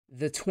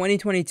The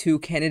 2022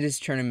 Candidates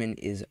Tournament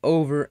is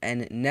over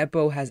and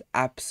Nepo has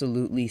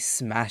absolutely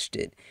smashed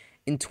it.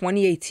 In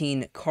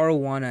 2018,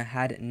 Caruana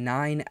had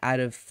 9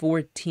 out of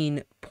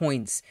 14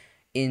 points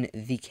in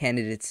the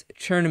Candidates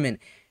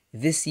Tournament.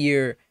 This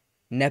year,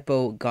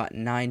 Nepo got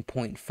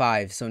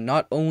 9.5. So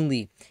not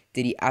only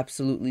did he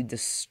absolutely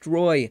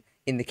destroy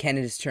in the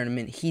Candidates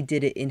Tournament, he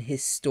did it in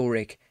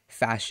historic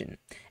fashion.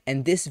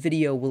 And this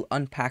video will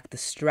unpack the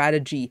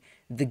strategy,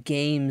 the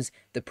games,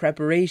 the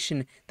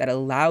preparation that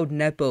allowed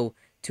Nepo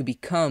to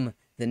become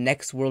the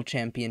next World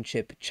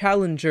Championship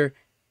challenger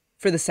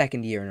for the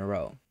second year in a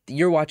row.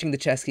 You're watching the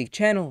Chess Geek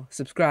channel,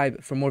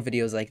 subscribe for more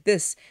videos like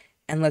this,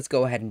 and let's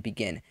go ahead and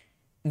begin.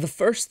 The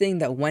first thing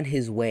that went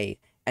his way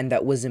and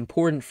that was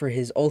important for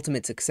his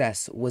ultimate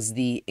success was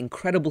the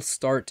incredible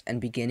start and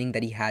beginning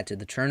that he had to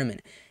the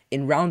tournament.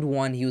 In round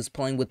 1, he was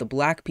playing with the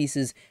black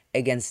pieces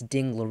against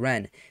Ding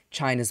Liren,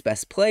 China's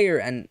best player,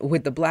 and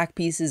with the black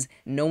pieces,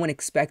 no one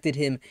expected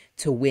him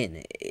to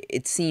win.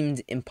 It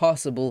seemed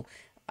impossible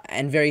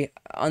and very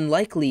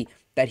unlikely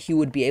that he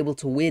would be able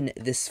to win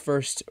this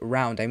first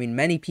round. I mean,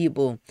 many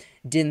people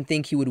didn't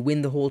think he would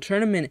win the whole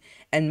tournament,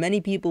 and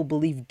many people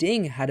believed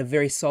Ding had a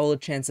very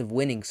solid chance of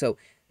winning. So,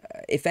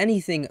 if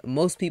anything,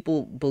 most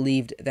people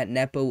believed that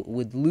Nepo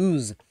would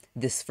lose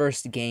this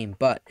first game,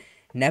 but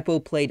Nepo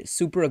played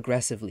super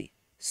aggressively,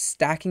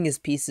 stacking his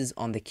pieces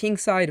on the king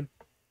side,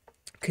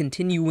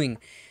 continuing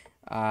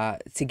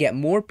to get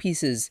more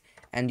pieces,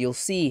 and you'll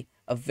see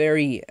a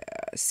very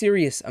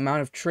serious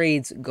amount of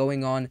trades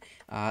going on.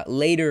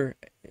 Later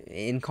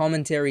in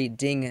commentary,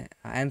 Ding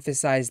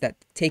emphasized that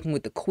taking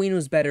with the queen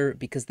was better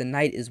because the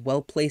knight is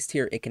well placed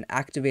here. It can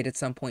activate at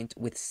some point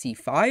with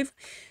c5.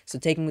 So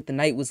taking with the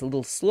knight was a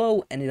little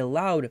slow, and it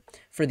allowed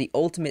for the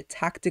ultimate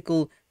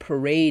tactical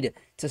parade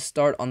to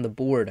start on the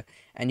board.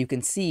 And you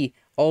can see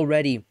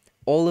already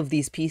all of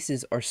these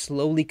pieces are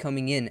slowly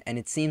coming in, and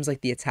it seems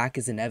like the attack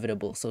is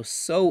inevitable.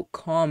 So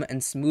calm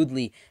and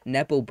smoothly,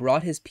 Nepo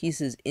brought his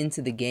pieces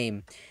into the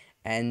game.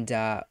 And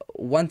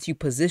once you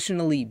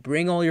positionally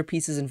bring all your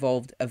pieces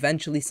involved,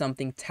 eventually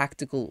something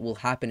tactical will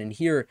happen. And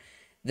here,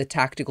 the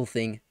tactical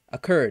thing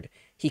occurred.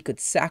 He could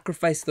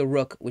sacrifice the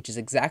rook, which is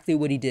exactly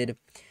what he did.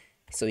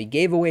 So he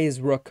gave away his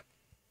rook,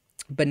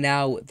 but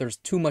now there's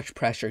too much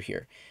pressure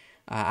here.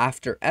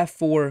 After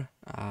f4,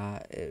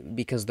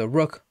 because the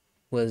rook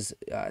was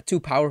too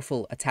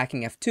powerful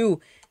attacking f2,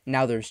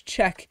 now there's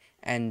check,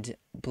 and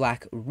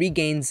black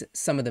regains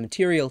some of the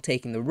material,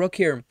 taking the rook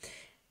here.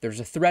 There's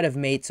a threat of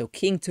mate, so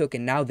king took,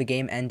 and now the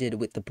game ended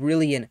with the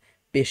brilliant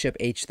bishop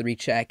h3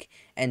 check,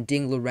 and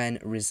Ding Liren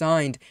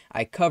resigned.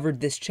 I covered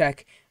this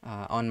check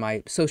on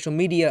my social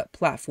media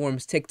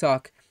platforms,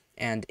 TikTok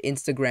and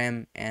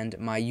Instagram, and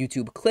my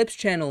YouTube Clips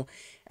channel.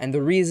 And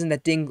the reason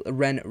that Ding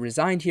Liren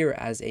resigned here,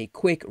 as a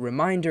quick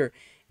reminder,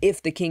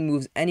 if the king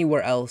moves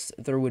anywhere else,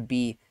 there would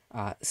be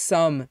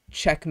some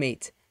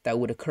checkmate that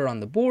would occur on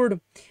the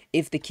board.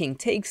 If the king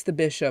takes the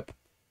bishop,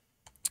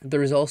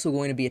 there is also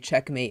going to be a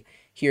checkmate.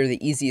 Here,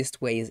 the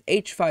easiest way is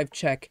h5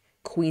 check,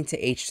 queen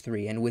to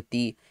h3. And with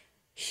the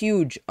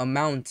huge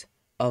amount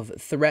of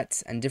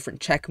threats and different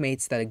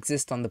checkmates that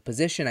exist on the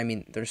position, I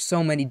mean, there's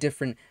so many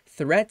different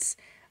threats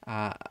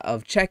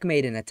of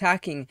checkmate and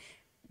attacking,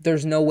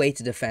 there's no way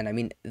to defend. I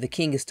mean, the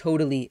king is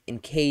totally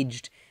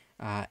encaged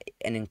and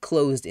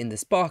enclosed in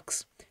this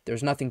box.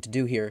 There's nothing to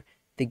do here.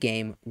 The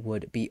game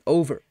would be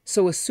over.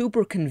 So a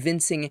super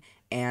convincing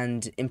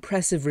and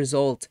impressive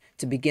result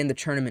to begin the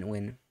tournament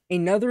win.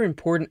 Another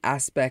important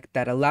aspect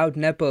that allowed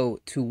Nepo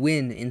to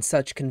win in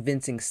such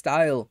convincing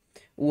style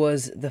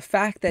was the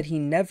fact that he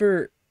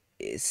never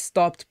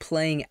stopped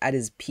playing at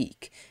his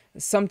peak.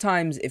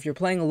 Sometimes if you're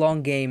playing a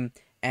long game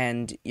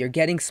and you're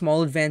getting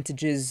small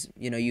advantages,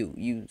 you know,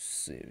 you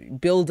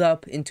build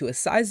up into a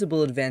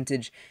sizable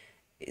advantage,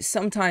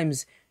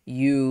 sometimes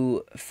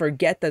you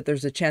forget that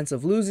there's a chance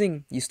of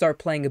losing, you start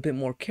playing a bit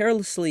more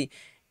carelessly,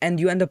 and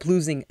you end up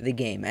losing the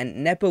game.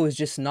 And Nepo is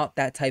just not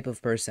that type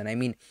of person. I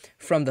mean,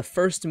 from the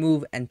first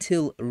move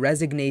until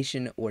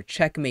resignation or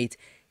checkmate,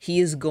 he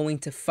is going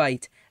to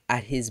fight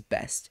at his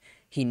best.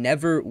 He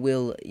never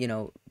will, you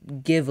know,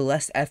 give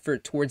less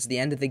effort towards the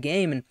end of the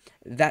game, and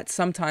that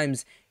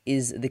sometimes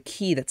is the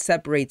key that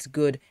separates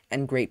good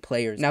and great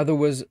players. Now, there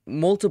was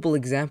multiple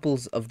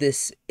examples of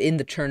this in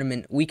the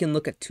tournament. We can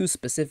look at two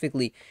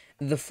specifically.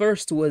 The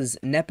first was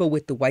Nepo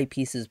with the white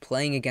pieces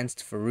playing against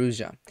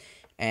Firouzja.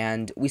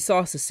 And we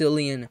saw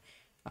Sicilian.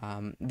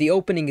 The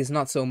opening is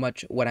not so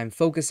much what I'm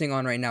focusing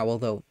on right now,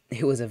 although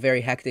it was a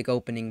very hectic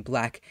opening.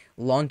 Black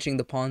launching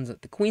the pawns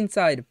at the queen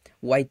side,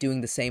 white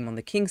doing the same on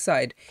the king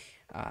side.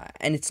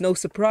 And it's no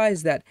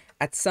surprise that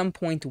at some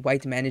point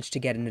white managed to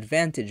get an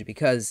advantage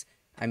because,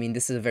 I mean,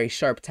 this is a very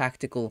sharp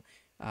tactical,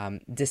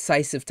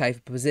 decisive type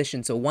of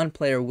position. So one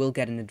player will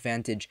get an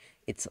advantage.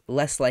 It's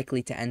less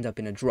likely to end up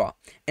in a draw.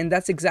 And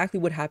that's exactly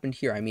what happened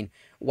here. I mean,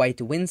 white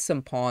wins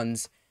some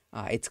pawns.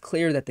 It's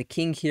clear that the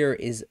king here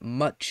is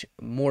much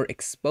more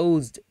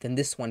exposed than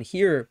this one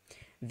here.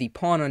 The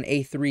pawn on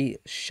a3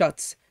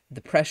 shuts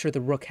the pressure the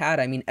rook had.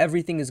 I mean,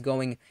 everything is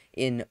going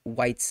in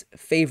white's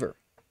favor.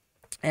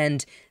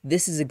 And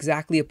this is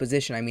exactly a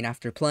position, I mean,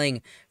 after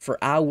playing for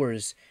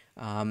hours,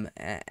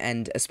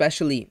 and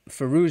especially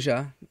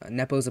Firouzja,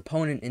 Nepo's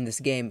opponent in this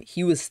game,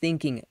 he was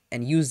thinking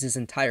and used his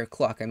entire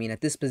clock. I mean,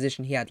 at this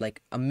position, he had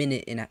like a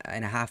minute and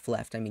a half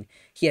left. I mean,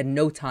 he had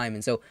no time.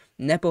 And so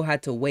Nepo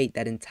had to wait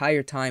that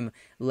entire time,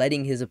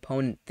 letting his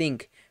opponent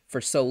think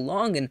for so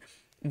long. And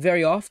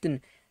very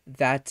often,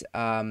 that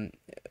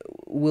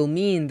will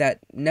mean that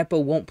Nepo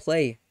won't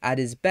play at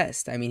his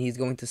best. I mean, he's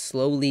going to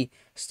slowly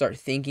start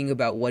thinking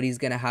about what he's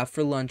going to have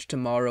for lunch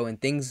tomorrow and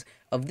things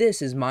of this.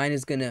 His mind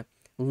is going to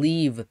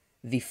leave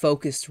the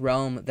focused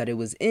realm that it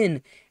was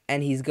in,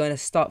 and he's going to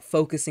stop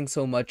focusing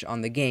so much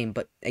on the game.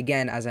 But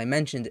again, as I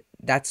mentioned,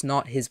 that's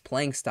not his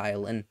playing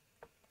style. And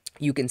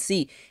you can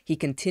see he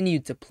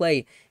continued to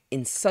play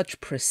in such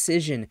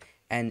precision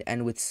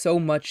and with so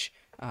much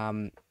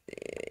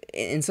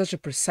in such a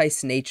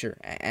precise nature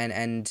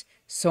and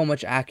so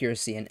much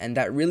accuracy, and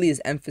that really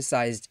is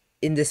emphasized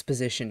in this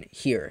position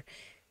here.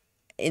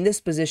 In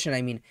this position,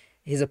 I mean,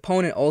 his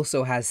opponent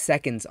also has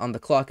seconds on the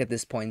clock at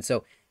this point,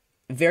 so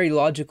very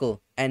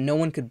logical, and no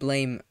one could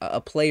blame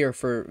a player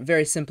for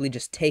very simply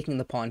just taking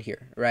the pawn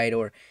here, right?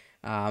 Or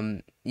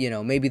you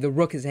know, maybe the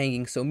rook is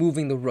hanging, so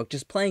moving the rook,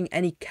 just playing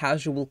any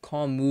casual,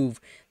 calm move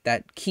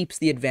that keeps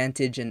the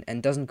advantage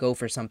and doesn't go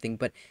for something.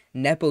 But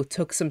Nepo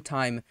took some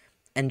time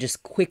and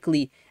just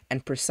quickly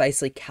and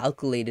precisely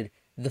calculated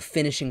the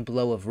finishing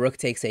blow of rook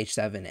takes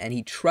h7, and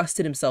he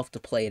trusted himself to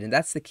play it, and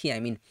that's the key. I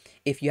mean,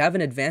 if you have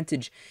an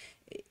advantage,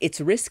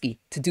 it's risky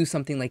to do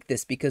something like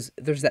this because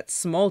there's that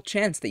small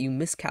chance that you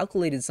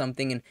miscalculated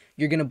something and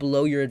you're going to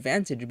blow your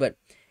advantage, but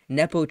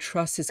Nepo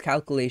trusts his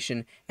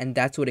calculation, and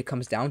that's what it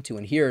comes down to.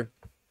 And here,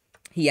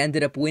 he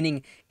ended up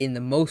winning in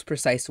the most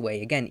precise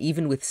way. Again,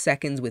 even with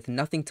seconds, with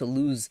nothing to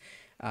lose,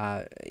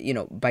 you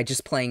know, by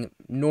just playing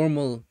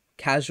normal,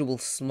 casual,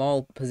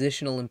 small,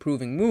 positional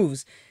improving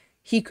moves,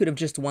 he could have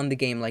just won the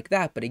game like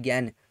that. But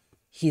again,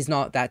 he's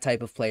not that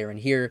type of player. And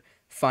here,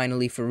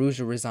 finally,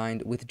 Firouzja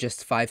resigned with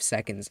just 5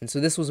 seconds. And so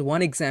this was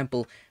one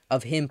example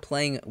of him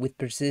playing with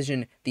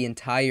precision the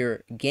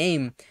entire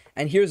game.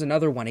 And here's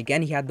another one.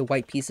 Again, he had the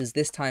white pieces,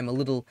 this time a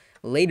little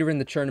later in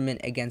the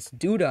tournament against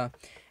Duda.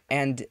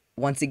 And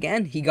once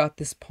again, he got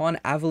this pawn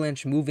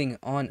avalanche moving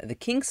on the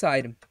king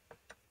side,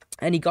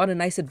 and he got a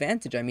nice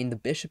advantage. I mean, the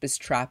bishop is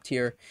trapped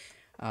here.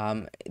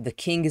 The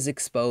king is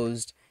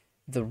exposed.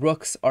 The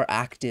rooks are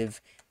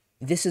active.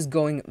 This is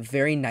going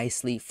very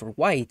nicely for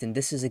white, and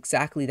this is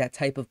exactly that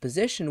type of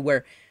position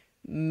where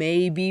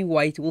maybe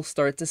white will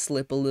start to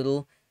slip a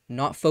little,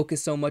 not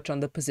focus so much on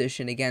the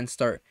position, again,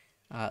 start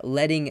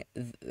letting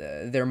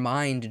their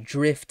mind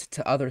drift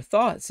to other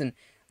thoughts and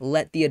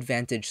let the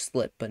advantage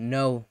slip. But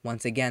no,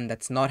 once again,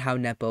 that's not how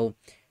Nepo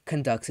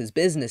conducts his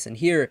business. And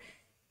here,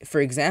 for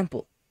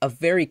example, a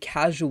very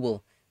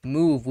casual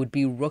move would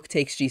be rook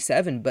takes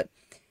g7, but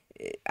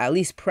at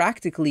least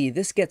practically,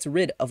 this gets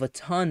rid of a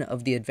ton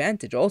of the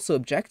advantage. Also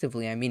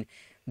objectively, I mean,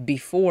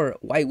 before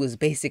white was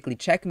basically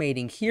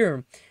checkmating,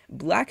 here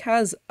black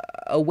has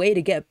a way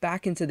to get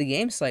back into the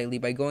game slightly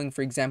by going,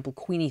 for example,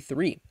 queen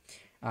e3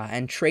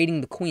 and trading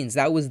the queens.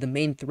 That was the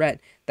main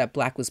threat that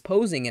black was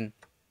posing. And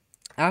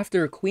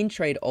after a queen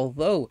trade,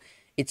 although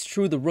it's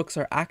true the rooks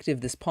are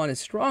active, this pawn is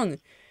strong,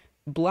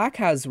 black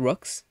has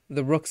rooks.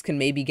 The rooks can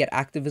maybe get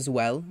active as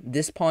well.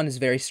 This pawn is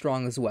very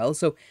strong as well.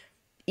 So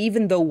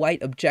even though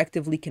white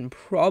objectively can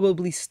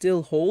probably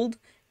still hold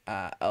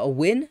a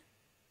win,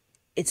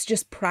 it's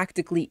just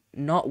practically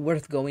not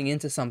worth going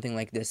into something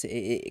like this.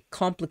 It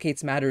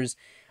complicates matters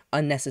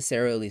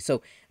unnecessarily.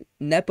 So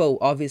Nepo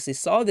obviously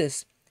saw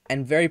this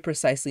and very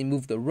precisely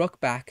moved the rook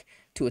back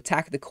to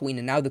attack the queen,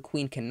 and now the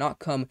queen cannot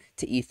come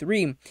to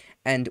e3,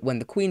 and when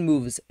the queen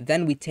moves,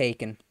 then we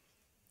take, and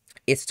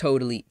it's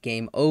totally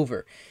game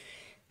over.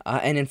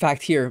 And in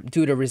fact here,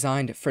 Duda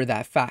resigned for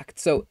that fact.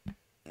 So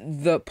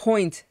the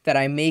point that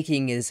I'm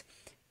making is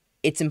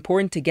it's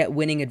important to get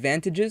winning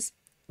advantages,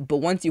 but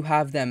once you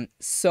have them,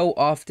 so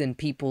often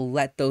people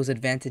let those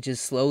advantages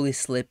slowly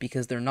slip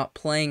because they're not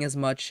playing as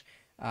much,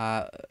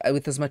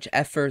 with as much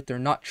effort, they're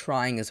not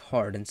trying as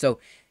hard. And so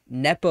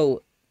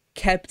Nepo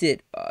kept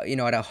it, you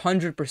know, at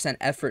 100%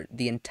 effort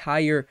the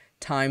entire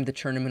time the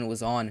tournament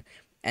was on,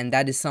 and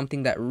that is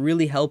something that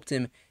really helped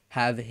him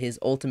have his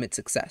ultimate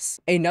success.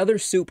 Another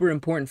super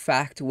important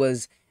fact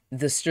was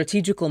the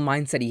strategical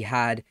mindset he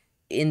had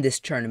in this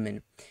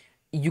tournament.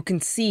 You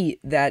can see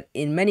that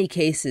in many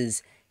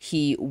cases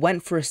he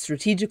went for a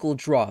strategical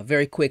draw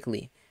very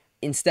quickly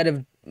instead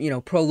of, you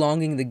know,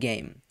 prolonging the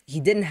game. He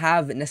didn't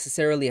have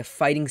necessarily a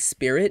fighting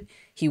spirit.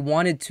 He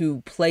wanted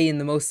to play in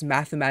the most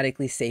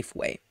mathematically safe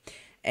way.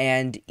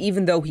 And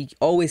even though he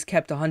always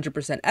kept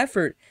 100%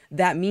 effort,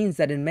 that means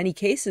that in many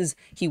cases,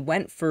 he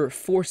went for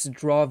forced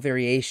draw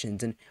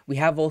variations. And we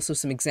have also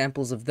some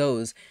examples of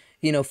those.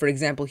 You know, for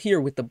example,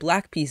 here with the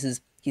black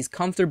pieces, he's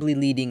comfortably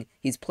leading.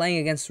 He's playing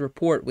against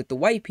report. With the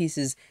white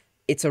pieces,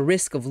 it's a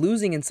risk of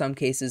losing in some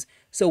cases.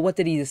 So what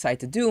did he decide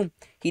to do?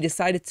 He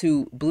decided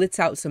to blitz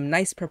out some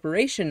nice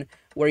preparation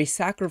where he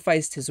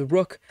sacrificed his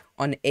rook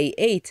on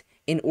a8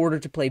 in order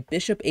to play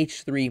bishop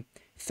h3,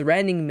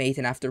 threatening mate,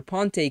 and after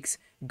pawn takes,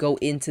 go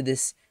into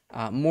this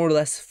more or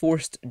less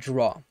forced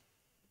draw.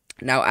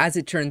 Now, as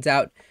it turns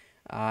out,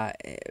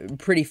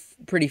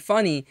 pretty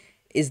funny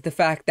is the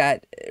fact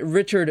that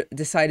Richard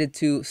decided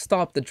to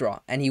stop the draw,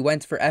 and he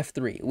went for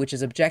f3, which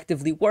is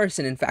objectively worse,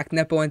 and in fact,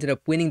 Nepo ended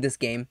up winning this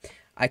game.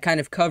 I kind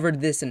of covered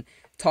this and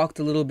talked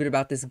a little bit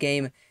about this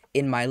game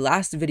in my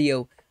last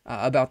video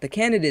about the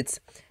candidates.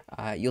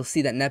 You'll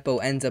see that Nepo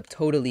ends up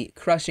totally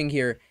crushing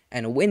here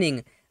and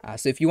winning.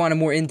 So if you want a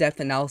more in-depth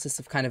analysis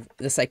of kind of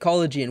the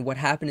psychology and what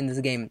happened in this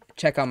game,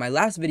 check out my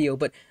last video.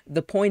 But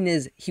the point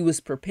is, he was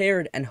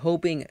prepared and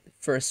hoping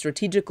for a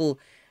strategical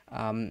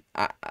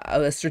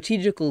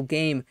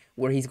game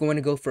where he's going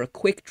to go for a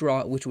quick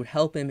draw, which would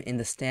help him in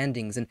the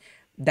standings. And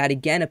that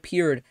again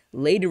appeared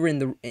later in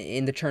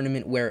the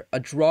tournament, where a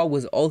draw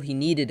was all he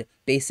needed,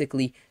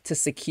 basically, to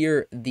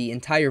secure the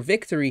entire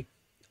victory.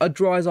 A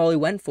draw is all he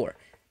went for.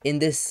 In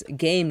this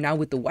game, now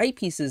with the white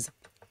pieces,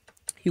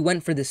 he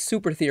went for this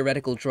super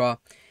theoretical draw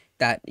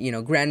that, you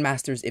know,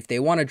 grandmasters, if they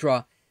want to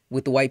draw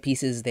with the white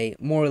pieces, they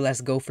more or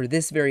less go for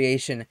this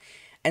variation.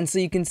 And so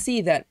you can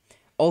see that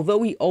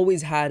although he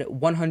always had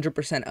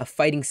 100% of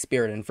fighting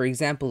spirit, and for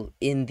example,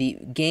 in the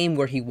game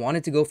where he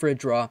wanted to go for a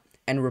draw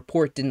and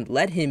Report didn't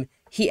let him,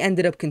 he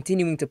ended up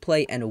continuing to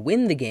play and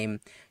win the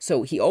game.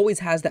 So he always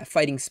has that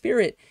fighting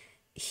spirit.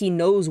 He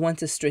knows when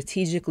to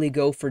strategically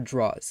go for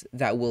draws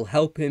that will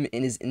help him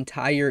in his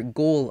entire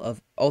goal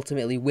of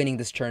ultimately winning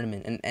this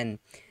tournament. And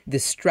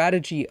this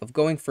strategy of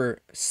going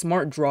for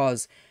smart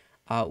draws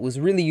was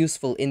really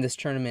useful in this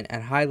tournament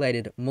and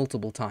highlighted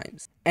multiple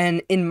times.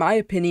 And in my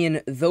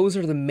opinion, those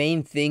are the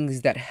main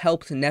things that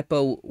helped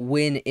Nepo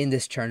win in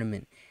this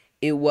tournament.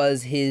 It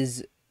was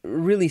his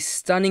really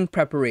stunning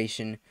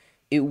preparation.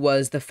 It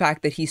was the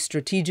fact that he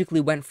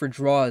strategically went for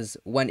draws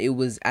when it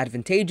was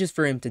advantageous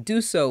for him to do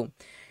so.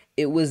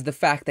 It was the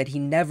fact that he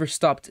never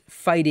stopped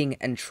fighting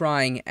and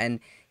trying, and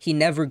he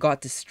never got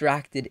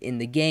distracted in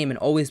the game and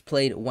always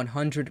played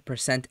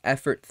 100%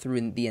 effort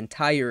through the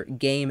entire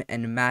game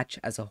and match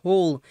as a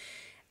whole.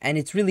 And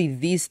it's really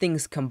these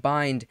things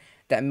combined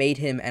that made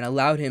him and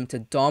allowed him to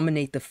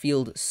dominate the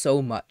field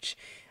so much.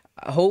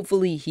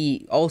 Hopefully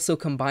he also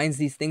combines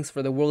these things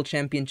for the World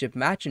Championship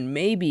match, and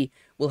maybe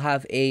we'll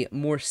have a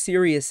more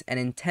serious and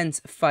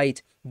intense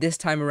fight this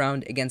time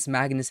around against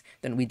Magnus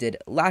than we did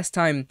last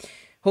time.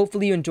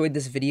 Hopefully you enjoyed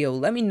this video.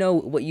 Let me know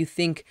what you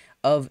think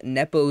of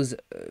Nepo's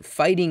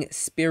fighting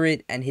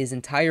spirit and his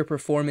entire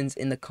performance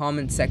in the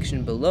comment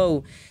section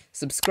below.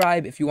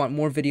 Subscribe if you want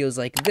more videos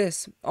like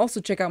this. Also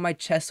check out my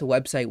chess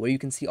website where you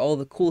can see all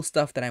the cool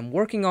stuff that I'm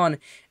working on,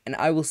 and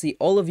I will see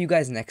all of you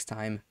guys next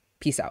time.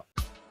 Peace out.